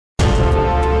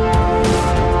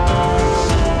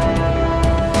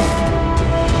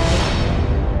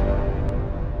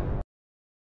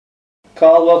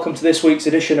Carl, welcome to this week's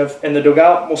edition of In the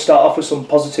Dugout. We'll start off with some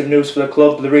positive news for the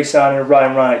club, the re-signing of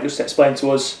Ryan Wright. Just explain to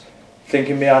us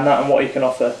thinking behind that and what he can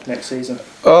offer next season.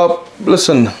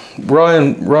 Listen,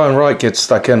 Ryan Wright gets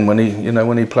stuck in when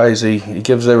he plays. He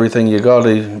gives everything you got.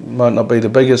 He might not be the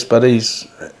biggest, but he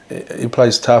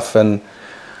plays tough, and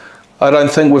I don't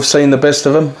think we've seen the best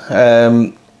of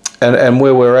him. And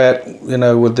where we're at,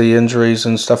 with the injuries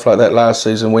and stuff like that last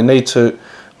season, we need to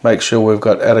make sure we've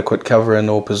got adequate cover in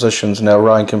all positions. Now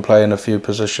Ryan can play in a few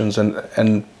positions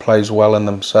and plays well in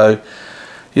them. So,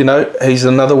 he's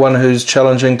another one who's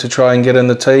challenging to try and get in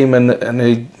the team,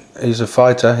 and he's a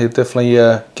fighter. He'll definitely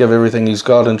give everything he's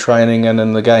got in training and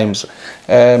in the games.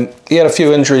 He had a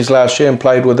few injuries last year and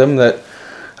played with them that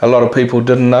a lot of people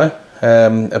didn't know,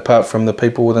 apart from the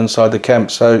people within inside the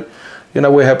camp. So,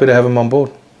 we're happy to have him on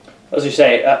board. As you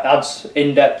say, it adds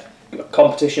in-depth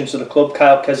competition to the club.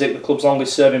 Kyle Keswick, the club's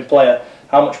longest serving player,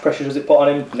 how much pressure does it put on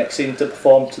him next season to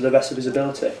perform to the best of his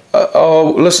ability?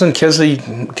 Listen,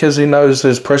 Kessie knows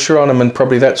there's pressure on him, and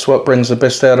probably that's what brings the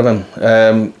best out of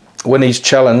him. When he's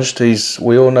challenged,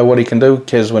 we all know what he can do,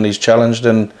 Kes, when he's challenged,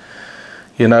 and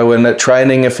in that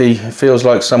training, if he feels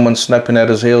like someone's snapping at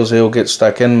his heels, he'll get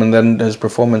stuck in, and then his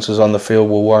performances on the field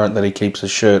will warrant that he keeps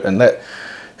his shirt. And that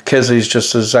Kessie's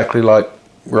just exactly like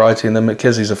Righty in them.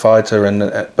 Kezzie's a fighter,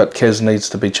 but Kez needs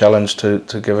to be challenged to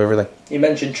give everything. You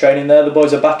mentioned training there. The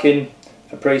boys are back in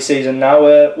for pre-season now.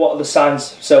 What are the signs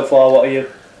so far? What are you?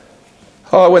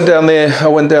 I went down there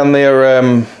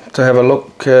to have a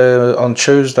look on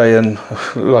Tuesday, and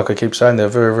like I keep saying, they're a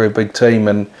very, very big team,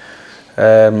 and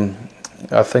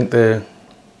I think they're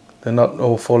not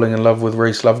all falling in love with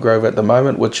Reece Lovegrove at the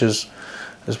moment, which is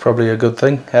probably a good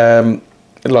thing.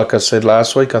 Like I said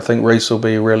last week, I think Reece will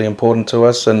be really important to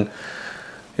us, and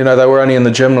they were only in the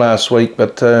gym last week,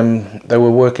 but they were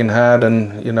working hard,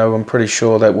 and I'm pretty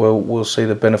sure that we'll see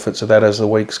the benefits of that as the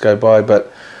weeks go by.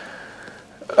 But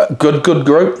good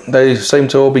group. They seem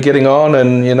to all be getting on,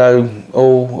 and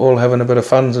all having a bit of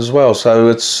fun as well. So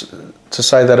it's to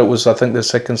say that it was, I think, the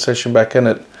second session back in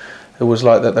it was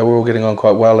like that. They were all getting on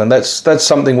quite well, and that's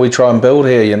something we try and build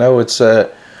here. It's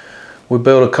we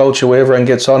build a culture where everyone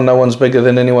gets on, no one's bigger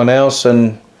than anyone else,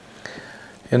 and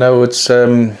it's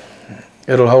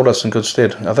it'll hold us in good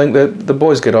stead. I think that the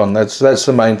boys get on, that's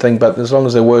the main thing, but as long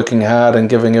as they're working hard and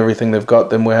giving everything they've got,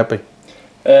 then we're happy.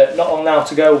 Not long now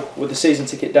to go with the season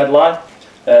ticket deadline,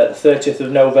 the 30th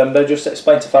of November. Just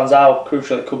explain to fans how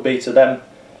crucial it could be to them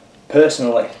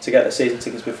personally to get the season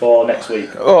tickets before next week.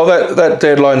 Oh, that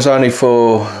deadline's only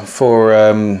for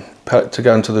to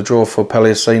go into the draw for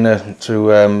Palliacina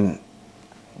to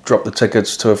drop the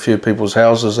tickets to a few people's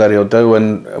houses that he'll do,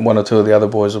 and one or two of the other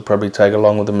boys will probably tag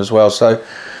along with him as well. So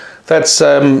that's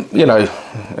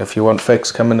if you want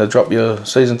Fex coming to drop your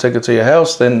season ticket to your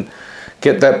house, then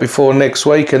get that before next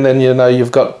week, and then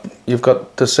you've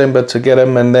got December to get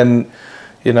him, and then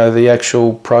the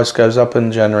actual price goes up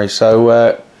in January.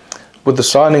 So with the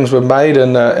signings we've made,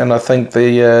 and I think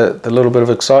the little bit of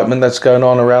excitement that's going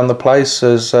on around the place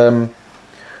is.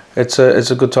 It's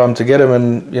a good time to get them,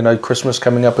 and Christmas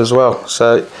coming up as well.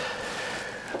 So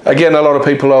again, a lot of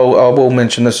people, I will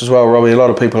mention this as well, Robbie, a lot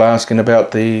of people are asking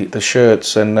about the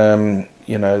shirts, and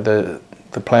the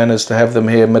plan is to have them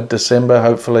here mid-December.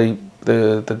 Hopefully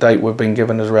the date we've been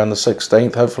given is around the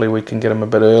 16th. Hopefully we can get them a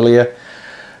bit earlier.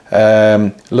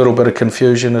 A little bit of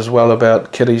confusion as well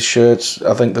about kiddies shirts.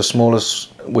 I think the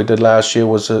smallest we did last year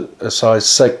was a size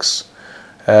 6,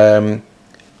 and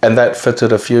that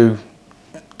fitted a few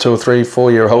 2 or 3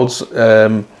 4-year-olds.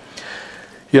 That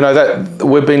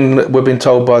we've been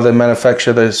told by the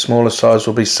manufacturer the smallest size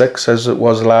will be 6, as it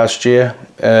was last year.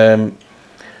 And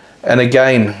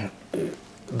again,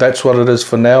 that's what it is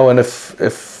for now. And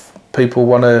if people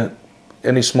want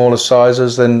any smaller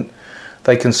sizes, then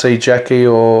they can see Jackie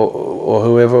or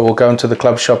whoever, or go into the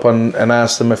club shop and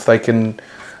ask them if they can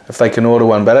order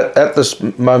one. But at this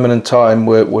moment in time,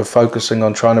 we're focusing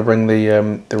on trying to bring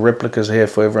the replicas here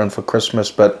for everyone for Christmas.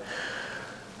 But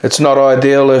it's not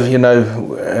ideal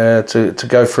to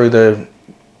go through the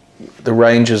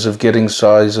ranges of getting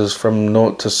sizes from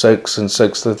 0 to 6 and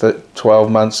 6 to 12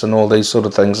 months and all these sort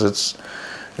of things. It's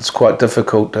quite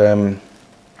difficult.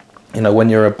 When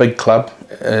you're a big club,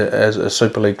 as a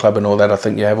Super League club and all that, I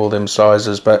think you have all them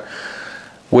sizes, but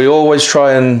we always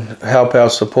try and help our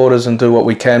supporters and do what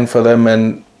we can for them,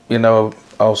 and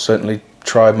I'll certainly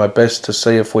try my best to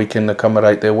see if we can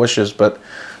accommodate their wishes, but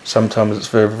sometimes it's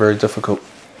very, very difficult.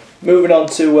 Moving on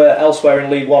to elsewhere in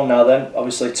League One now then,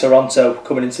 obviously Toronto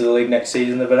coming into the league next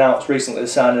season. They've announced recently the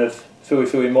signing of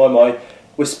Fui Moi Moi.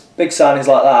 With big signings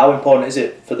like that, how important is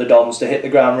it for the Dons to hit the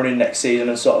ground running next season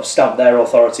and sort of stamp their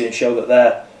authority and show that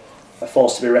they're a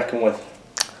force to be reckoned with?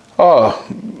 Oh,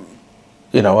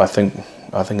 you know, I think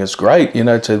it's great, you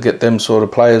know, to get them sort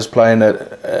of players playing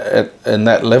in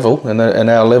that level, in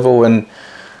our level, and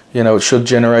you know, it should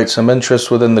generate some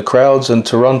interest within the crowds. And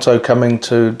Toronto coming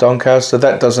to Doncaster,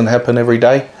 that doesn't happen every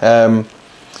day.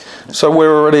 So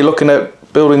we're already looking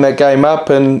at building that game up,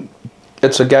 and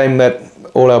it's a game that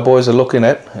all our boys are looking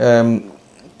at,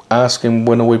 asking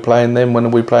when are we playing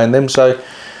them. So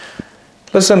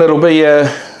listen, it'll be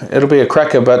a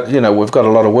cracker, but you know, we've got a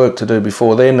lot of work to do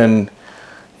before then, and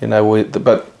you know,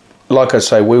 but like I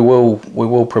say, we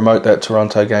will promote that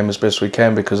Toronto game as best we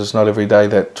can, because it's not every day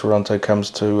that Toronto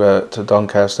comes to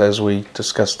Doncaster, as we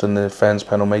discussed in the fans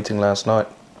panel meeting last night.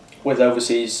 With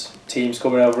overseas teams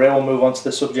coming over here, we'll move on to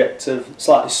the subject of,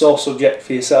 slightly sore subject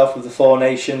for yourself, of the Four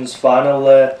Nations final.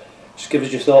 Just give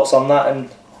us your thoughts on that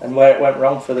and where it went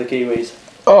wrong for the Kiwis.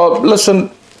 Oh,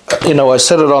 listen, you know, I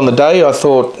said it on the day. I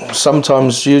thought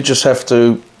sometimes you just have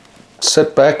to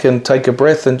sit back and take a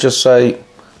breath and just say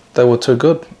they were too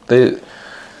good.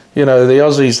 You know, the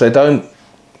Aussies,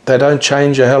 they don't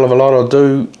change a hell of a lot or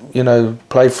do, you know,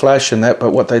 play flash and that,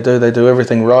 but what they do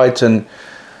everything right. And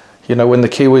you know, when the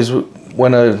Kiwis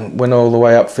went all the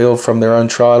way upfield from their own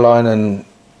try line, and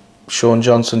Sean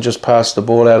Johnson just passed the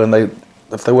ball out, and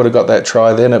if they would have got that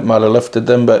try then, it might have lifted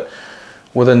them. But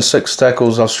within 6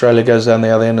 tackles, Australia goes down the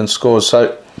other end and scores.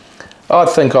 So I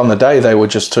think on the day they were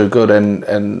just too good,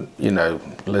 and you know,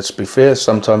 let's be fair,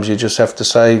 sometimes you just have to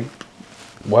say,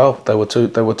 well, they were too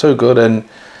good, and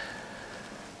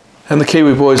the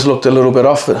Kiwi boys looked a little bit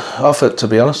off it, to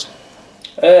be honest.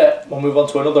 We'll move on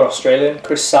to another Australian.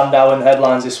 Chris Sandow in the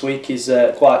headlines this week. He's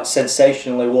quite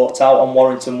sensationally walked out on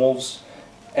Warrington Wolves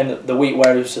in the week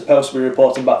where he was supposed to be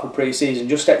reporting back for pre-season.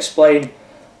 Just explain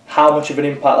how much of an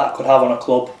impact that could have on a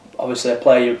club. Obviously a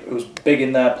player who was big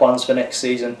in their plans for next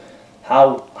season.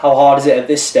 How hard is it at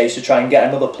this stage to try and get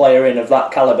another player in of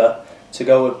that calibre to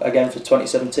go again for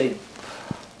 2017?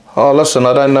 Oh, listen,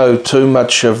 I don't know too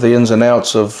much of the ins and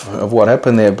outs of what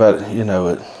happened there, but you know,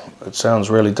 it sounds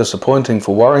really disappointing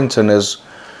for Warrington, as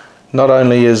not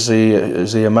only is he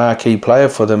a marquee player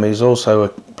for them, he's also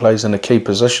plays in a key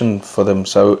position for them.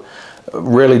 So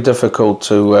really difficult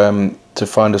to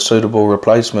find a suitable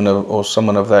replacement or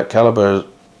someone of that calibre.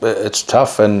 It's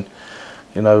tough, and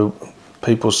you know,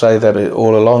 people say that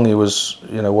all along he was,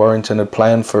 you know, Warrington had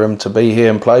planned for him to be here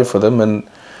and play for them, and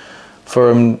for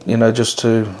him, you know, just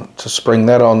to spring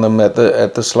that on them at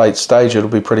this late stage, it'll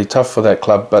be pretty tough for that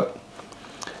club. But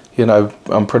you know,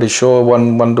 I'm pretty sure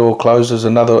one door closes,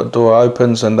 another door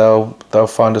opens, and they'll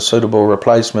find a suitable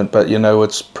replacement. But you know,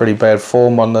 it's pretty bad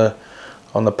form on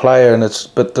the player, and it's a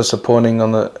bit disappointing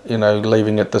on the, you know,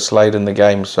 leaving it this late in the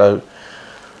game. So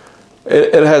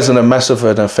it has a massive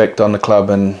effect on the club,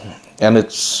 and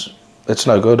it's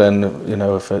no good. And you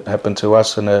know, if it happened to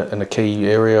us in a key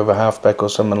area of a halfback or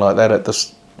something like that at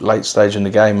this late stage in the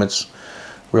game, it's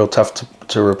real tough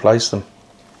to replace them.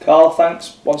 Carl,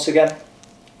 thanks once again.